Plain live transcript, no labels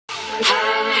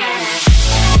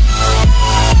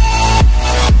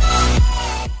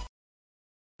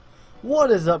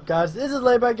What is up, guys? This is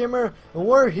Layback Gamer, and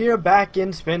we're here back in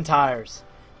Spintires.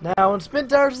 Now, in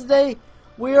Spintires today,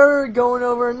 we are going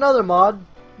over another mod.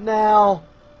 Now,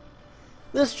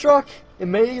 this truck, it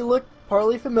may look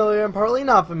partly familiar and partly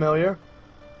not familiar.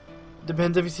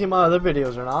 Depends if you see my other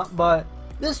videos or not. But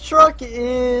this truck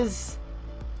is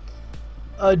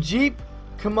a Jeep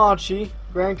Comanche,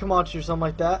 Grand Comanche or something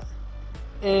like that.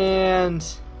 And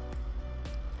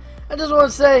I just want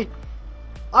to say,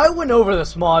 I went over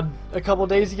this mod a couple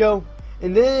days ago,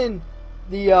 and then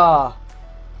the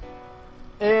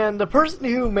person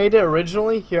who made it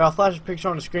originally, here I'll flash a picture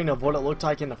on the screen of what it looked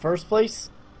like in the first place.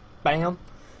 Bam.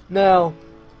 Now,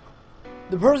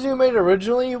 the person who made it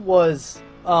originally was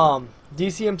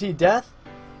DCMT Death,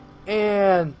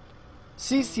 and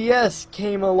CCS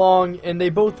came along and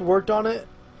they both worked on it,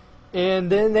 and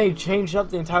then they changed up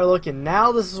the entire look, and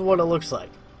now this is what it looks like.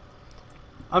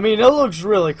 I mean, it looks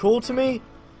really cool to me.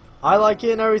 I like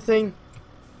it and everything.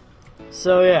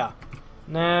 So yeah.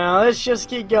 Now let's just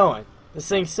keep going. This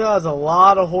thing still has a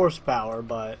lot of horsepower,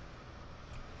 but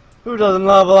who doesn't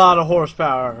love a lot of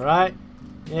horsepower, right?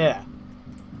 Yeah.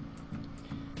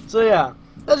 So yeah,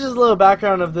 that's just a little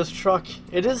background of this truck.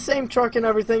 It is the same truck and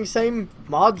everything, same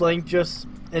mod link, just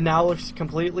it now looks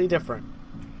completely different.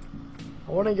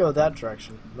 I want to go that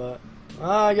direction, but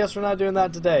I guess we're not doing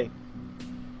that today.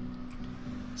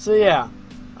 So yeah.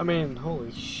 I mean,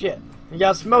 holy shit. We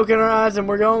got smoke in our eyes and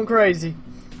we're going crazy.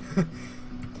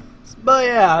 But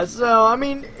yeah, so, I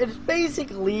mean, it's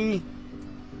basically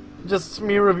just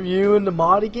me reviewing the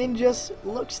mod again, just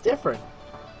looks different.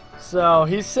 So,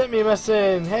 he sent me a message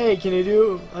saying, hey, can you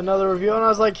do another review? And I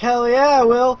was like, hell yeah, I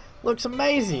will. Looks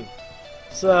amazing.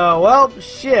 So, well,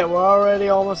 shit, we're already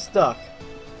almost stuck.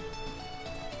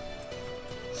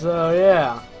 So,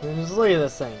 yeah, and just look at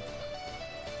this thing.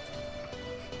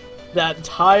 That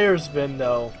tire spin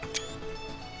though,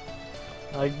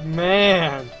 like,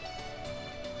 man,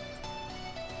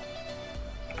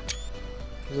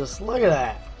 just look at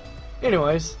that.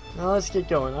 Anyways, now let's get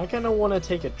going. I kind of want to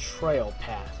take a trail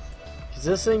path because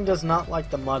this thing does not like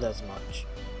the mud as much.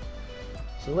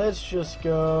 So let's just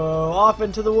go off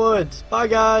into the woods. Bye,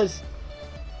 guys.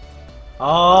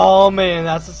 Oh man,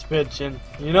 that's a suspension.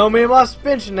 You know me and my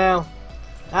suspension now.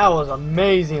 That was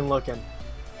amazing looking.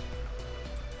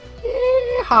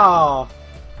 Yeehaw!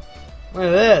 Look at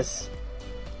this.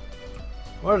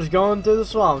 We're just going through the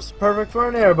swamps. Perfect for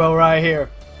an airboat right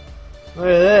here. Look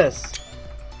at this.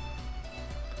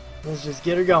 Let's just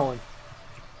get her going.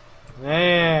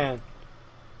 Man.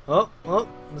 Oh,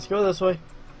 let's go this way.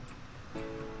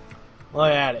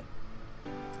 Look at it.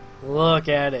 Look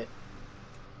at it.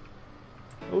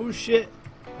 Oh shit.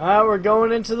 Alright, we're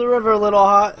going into the river a little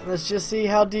hot. Let's just see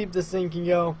how deep this thing can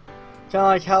go. Kind of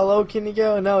like how low can you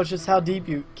go? No, it's just how deep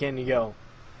can you go.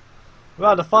 We're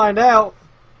about to find out.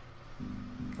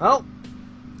 Oh,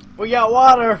 we got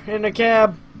water in the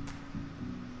cab.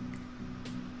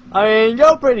 I mean,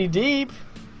 go pretty deep.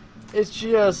 It's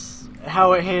just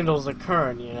how it handles the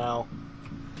current, you know.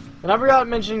 And I forgot to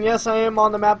mention, yes, I am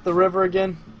on the map, the river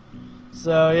again.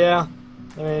 So, yeah.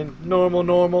 I mean,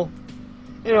 normal.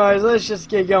 Anyways, let's just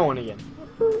get going again.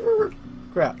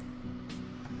 Crap.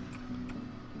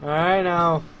 Alright,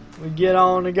 now we get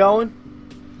on to going.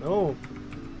 Oh.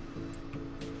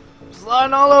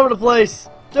 Sliding all over the place.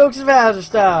 Jokes of Hazard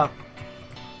style.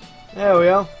 There we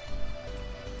go.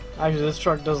 Actually, this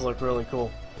truck does look really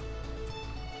cool.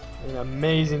 An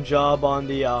amazing job on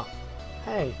the,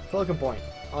 hey, focus point.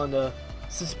 On the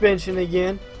suspension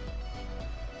again.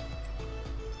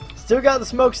 Still got the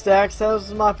smokestacks. That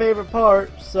was my favorite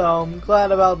part, so I'm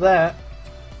glad about that.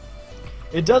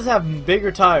 It does have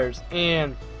bigger tires,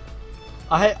 and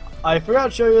I forgot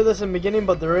to show you this in the beginning,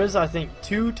 but there is, I think,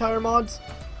 2 tire mods.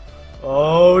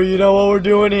 Oh, you know what we're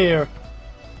doing here.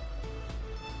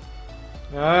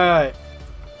 Alright.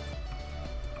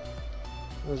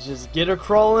 Let's just get her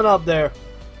crawling up there.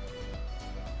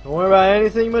 Don't worry about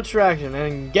anything but traction,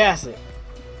 and gas it.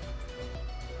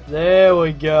 There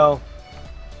we go.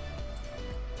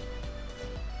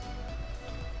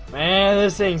 Man,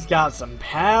 this thing's got some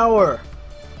power.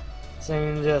 This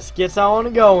thing just gets on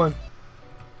and going.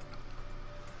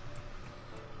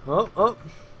 Oh,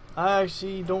 I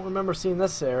actually don't remember seeing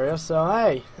this area, so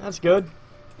hey, that's good.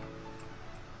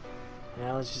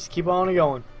 Now let's just keep on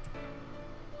going.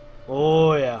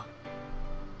 Oh yeah.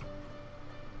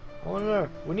 I wonder,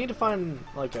 we need to find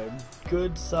like a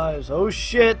good size. Oh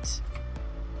shit!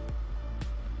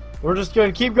 We're just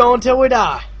gonna keep going till we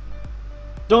die.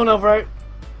 Don't know if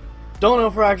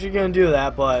we're actually gonna do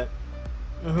that, but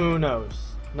who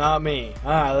knows? not me.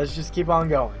 Alright, let's just keep on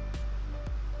going.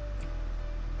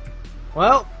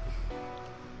 Well,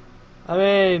 I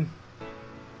mean,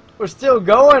 we're still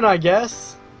going, I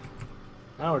guess.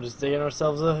 Now we're just digging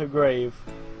ourselves a grave.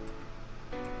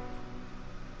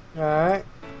 Alright.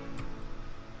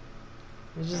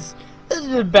 Let's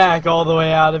just back all the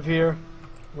way out of here.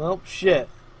 Well, shit.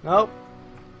 Nope.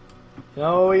 You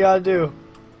know what we gotta do?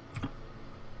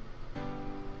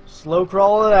 Slow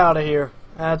crawl it out of here.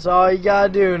 That's all you gotta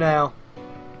do now.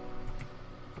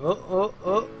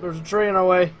 Oh, there's a tree in our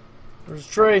way. There's a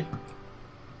tree.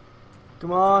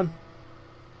 Come on.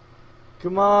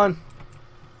 Come on.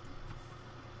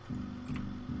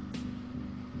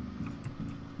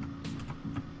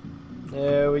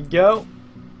 There we go.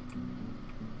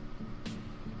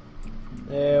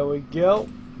 There we go.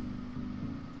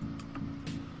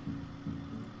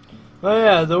 Oh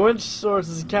yeah, the winch source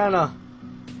is kinda...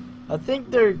 I think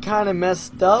they're kinda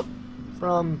messed up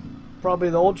from probably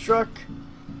the old truck.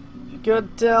 If you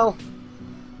couldn't tell.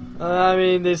 I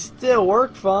mean, they still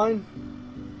work fine.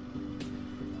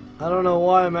 I don't know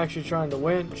why I'm actually trying to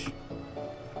winch.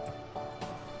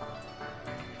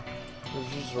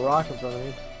 There's just a rock in front of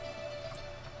me.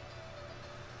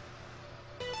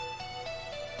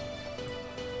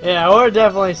 Yeah, we're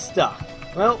definitely stuck.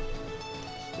 Well,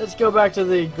 let's go back to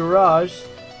the garage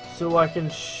so I can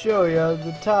show you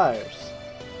the tires.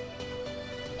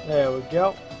 There we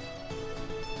go.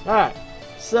 Alright,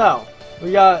 so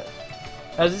we got,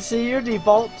 as you see, your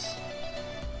defaults.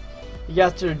 You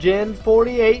got your Gen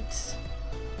 48s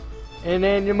and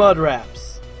then your mud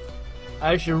wraps.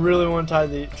 I actually really want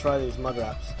to try these mud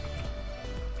wraps.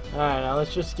 Alright, now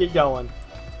let's just get going.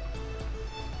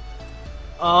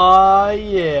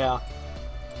 Yeah.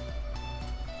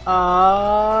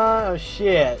 Oh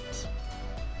shit.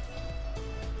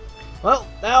 Well,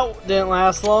 that didn't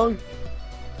last long.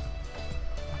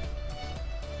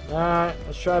 Alright,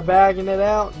 let's try bagging it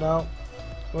out. No,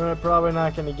 we're probably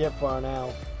not going to get far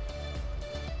now.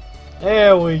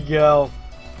 There we go.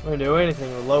 We can do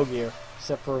anything with low gear,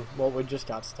 except for what we just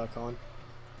got stuck on.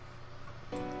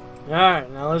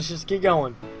 Alright, now let's just keep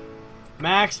going.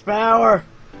 Max power!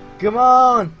 Come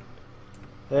on!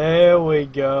 There we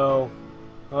go.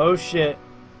 Oh shit.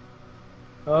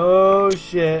 Oh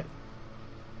shit.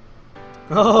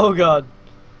 Oh god.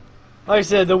 Like I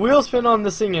said, the wheel spin on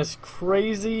this thing is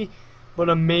crazy, but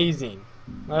amazing.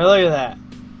 Alright, look at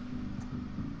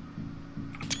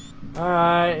that.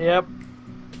 Alright, yep.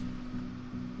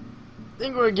 I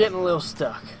think we're getting a little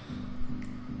stuck.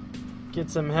 Get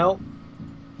some help.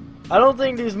 I don't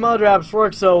think these mud wraps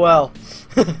work so well.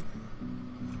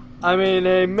 I mean,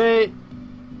 they may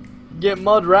get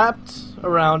mud wrapped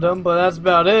around them, but that's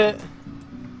about it.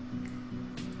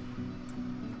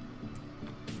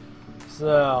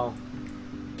 So,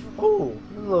 oh,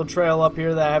 there's a little trail up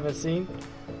here that I haven't seen.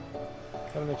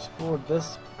 Haven't explored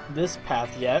this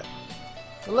path yet.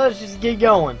 But let's just get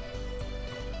going.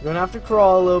 You're gonna have to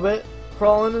crawl a little bit.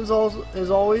 Crawling is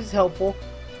always helpful.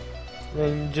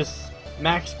 Then just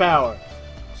max power.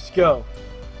 Just go.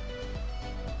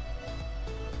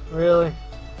 Really?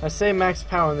 I say max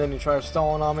power and then you try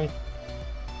stalling on me?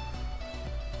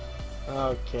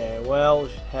 Okay, well,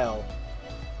 hell.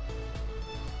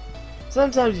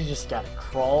 Sometimes you just gotta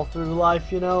crawl through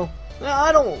life, you know?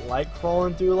 I don't like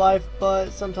crawling through life,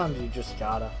 but sometimes you just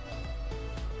gotta.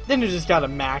 Then you just gotta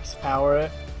max power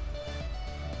it.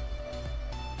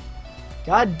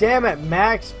 God damn it,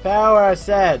 max power, I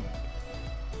said.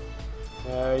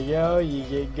 There you go, you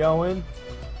get going.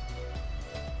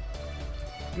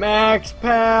 Max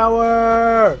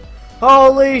power!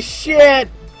 Holy shit!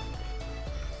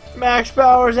 Max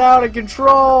power's out of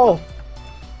control!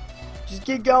 Just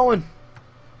get going.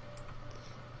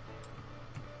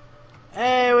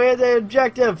 Hey, we hit the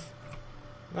objective!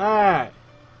 Alright.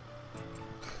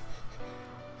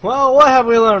 Well, what have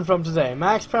we learned from today?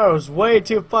 Max power is way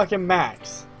too fucking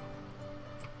max.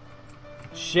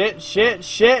 Shit,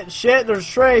 there's a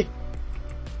tree.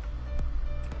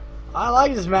 I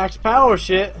like this max power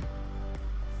shit.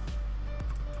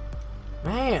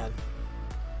 Man.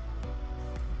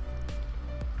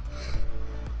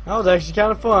 That was actually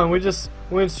kind of fun. We just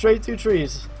went straight through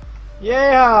trees.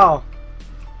 Yeah!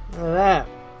 Look at that.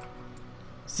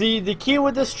 See, the key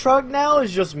with this truck now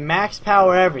is just max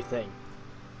power everything.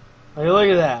 Like, look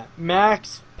at that.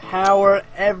 Max power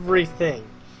everything.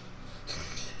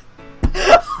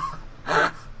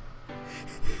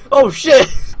 Oh shit!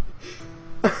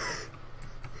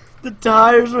 The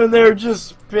tires when they're just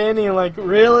spinning, like,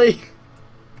 really?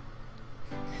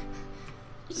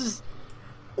 Just,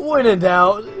 when in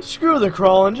doubt, screw the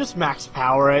crawling, just max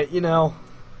power it, you know.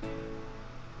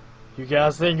 You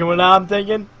guys thinking what I'm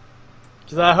thinking?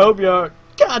 Because I hope you're...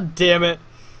 God damn it.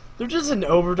 They're just in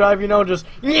overdrive, you know, just...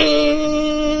 Oh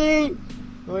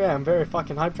yeah, I'm very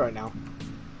fucking hyped right now.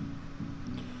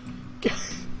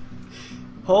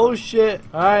 Oh shit.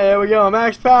 Alright, here we go.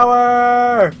 Max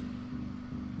power!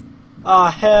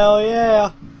 Ah, hell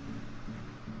yeah.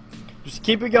 Just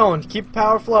keep it going. Keep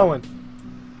power flowing.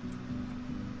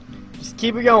 Just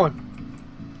keep it going.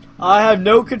 I have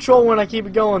no control when I keep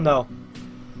it going, though.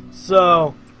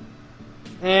 So,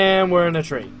 and we're in a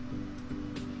tree.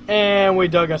 And we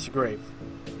dug us a grave.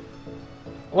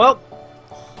 Well,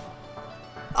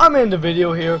 I'm in the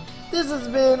video here. This has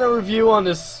been a review on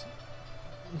this,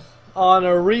 on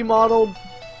a remodeled,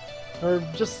 or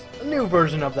just a new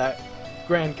version of that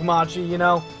Grand Comanche, you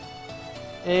know.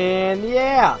 And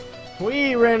yeah,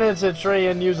 we ran into a tree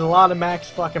and used a lot of max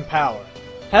fucking power.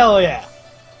 Hell yeah.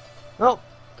 Well,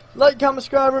 like, comment,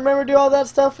 subscribe, remember to do all that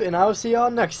stuff, and I will see y'all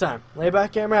next time. Lay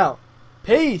back, camera out.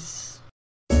 Peace!